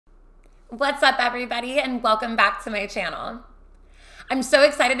What's up, everybody, and welcome back to my channel. I'm so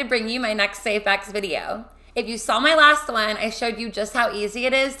excited to bring you my next SafeX video. If you saw my last one, I showed you just how easy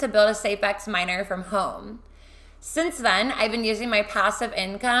it is to build a SafeX miner from home. Since then, I've been using my passive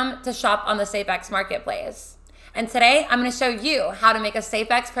income to shop on the SafeX Marketplace. And today, I'm going to show you how to make a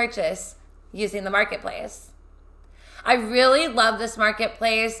SafeX purchase using the marketplace. I really love this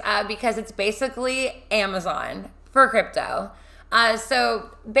marketplace because it's basically Amazon for crypto. So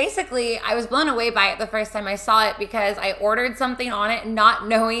basically, I was blown away by it the first time I saw it because I ordered something on it not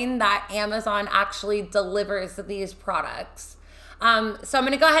knowing that Amazon actually delivers these products. So I'm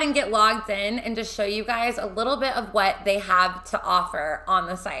going to go ahead and get logged in and just show you guys a little bit of what they have to offer on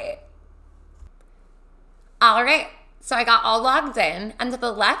the site. All right, so I got all logged in, and to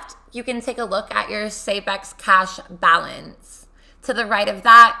the left, you can take a look at your SafeX cash balance. To the right of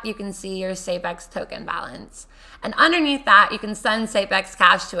that, you can see your SafeX token balance. And underneath that, you can send SafeX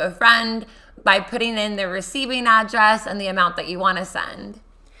cash to a friend by putting in their receiving address and the amount that you want to send.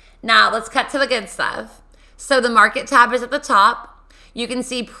 Now, let's cut to the good stuff. So the market tab is at the top. You can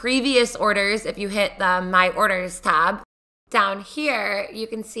see previous orders if you hit the My Orders tab. Down here, you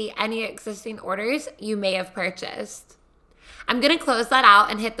can see any existing orders you may have purchased. I'm going to close that out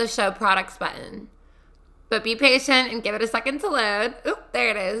and hit the Show Products button. But be patient and give it a second to load. Oop, there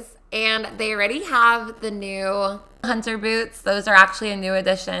it is. And they already have the new Hunter boots. Those are actually a new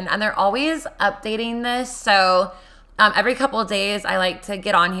addition, and they're always updating this. So every couple of days, I like to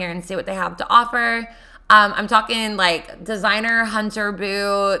get on here and see what they have to offer. I'm talking like designer Hunter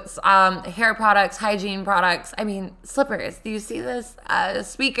boots, hair products, hygiene products. I mean, slippers. Do you see this?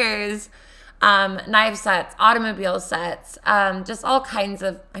 Speakers, knife sets, automobile sets, just all kinds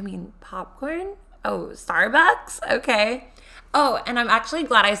of, popcorn. Oh, Starbucks? Okay. Oh, and I'm actually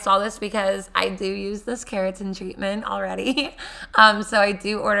glad I saw this because I do use this keratin treatment already. So I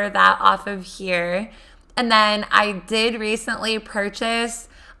do order that off of here. And then I did recently purchase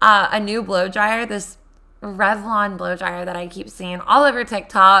a new blow dryer, this Revlon blow dryer that I keep seeing all over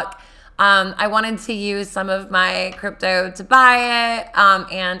TikTok. I wanted to use some of my crypto to buy it,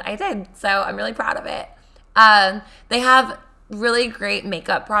 and I did. So I'm really proud of it. They have really great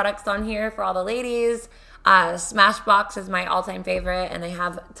makeup products on here for all the ladies. Smashbox is my all-time favorite, and they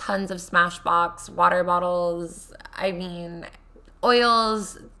have tons of Smashbox water bottles.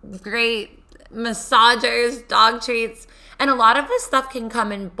 Oils, great massagers, dog treats, and a lot of this stuff can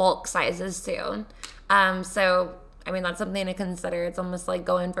come in bulk sizes too. So that's something to consider. It's almost like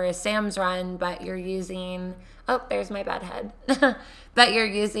going for a Sam's run, but you're using, oh, there's my bed head. But you're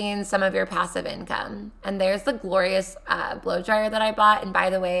using some of your passive income. And there's the glorious blow dryer that I bought. And by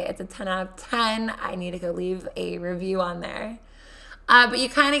the way, it's a 10 out of 10. I need to go leave a review on there. But you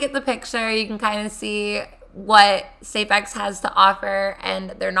kind of get the picture. You can kind of see what SafeX has to offer,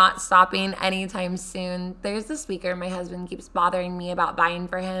 and they're not stopping anytime soon. There's the speaker my husband keeps bothering me about buying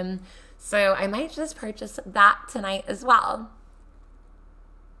for him. So I might just purchase that tonight as well.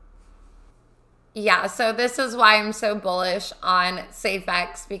 Yeah, so this is why I'm so bullish on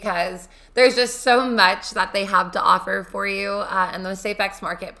SafeX, because there's just so much that they have to offer for you. And the SafeX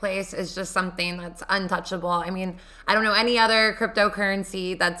Marketplace is just something that's untouchable. I don't know any other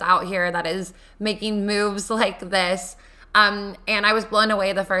cryptocurrency that's out here that is making moves like this. And I was blown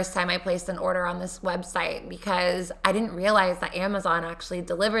away the first time I placed an order on this website because I didn't realize that Amazon actually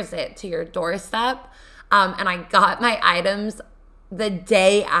delivers it to your doorstep. And I got my items the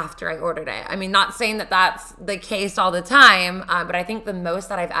day after I ordered it. Not saying that that's the case all the time, but I think the most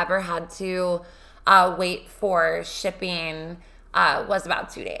that I've ever had to wait for shipping was about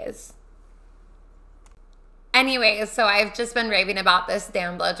 2 days. Anyways, so I've just been raving about this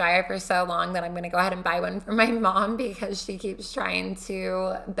damn blow dryer for so long that I'm going to go ahead and buy one for my mom because she keeps trying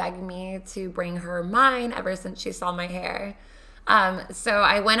to beg me to bring her mine ever since she saw my hair. So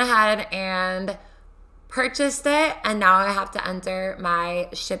I went ahead and purchased it, and now I have to enter my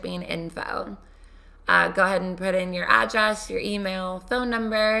shipping info. Go ahead and put in your address, your email, phone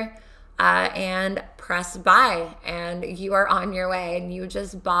number, and press buy, and you are on your way, and you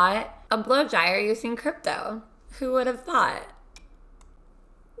just bought a blow dryer using crypto. Who would have thought?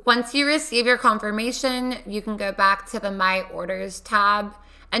 Once you receive your confirmation, you can go back to the My Orders tab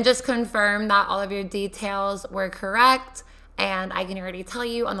and just confirm that all of your details were correct. And I can already tell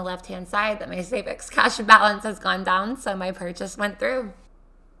you on the left-hand side that my SafeX cash balance has gone down, so my purchase went through.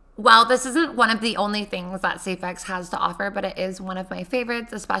 Well, this isn't one of the only things that SafeX has to offer, but it is one of my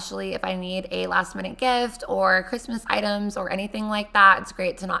favorites, especially if I need a last-minute gift or Christmas items or anything like that. It's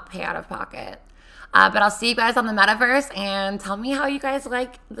great to not pay out of pocket. But I'll see you guys on the metaverse, and tell me how you guys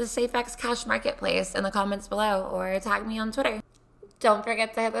like the SafeX Cash Marketplace in the comments below, or tag me on Twitter. Don't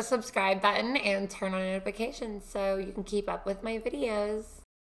forget to hit the subscribe button and turn on notifications so you can keep up with my videos.